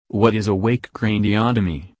What is awake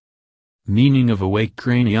craniotomy? Meaning of awake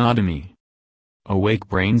craniotomy. Awake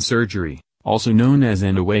brain surgery, also known as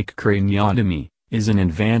an awake craniotomy, is an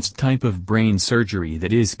advanced type of brain surgery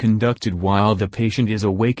that is conducted while the patient is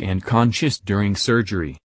awake and conscious during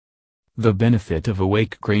surgery. The benefit of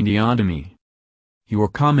awake craniotomy. Your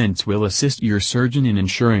comments will assist your surgeon in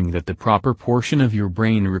ensuring that the proper portion of your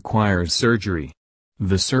brain requires surgery.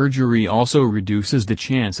 The surgery also reduces the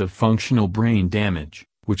chance of functional brain damage,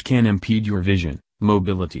 which can impede your vision,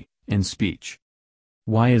 mobility, and speech.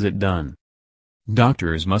 Why is it done?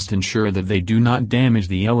 Doctors must ensure that they do not damage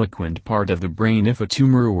the eloquent part of the brain if a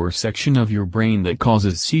tumor or section of your brain that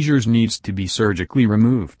causes seizures needs to be surgically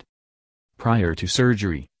removed. Prior to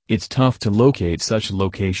surgery, it's tough to locate such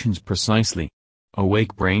locations precisely.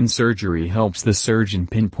 Awake brain surgery helps the surgeon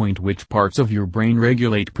pinpoint which parts of your brain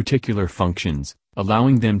regulate particular functions,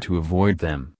 allowing them to avoid them.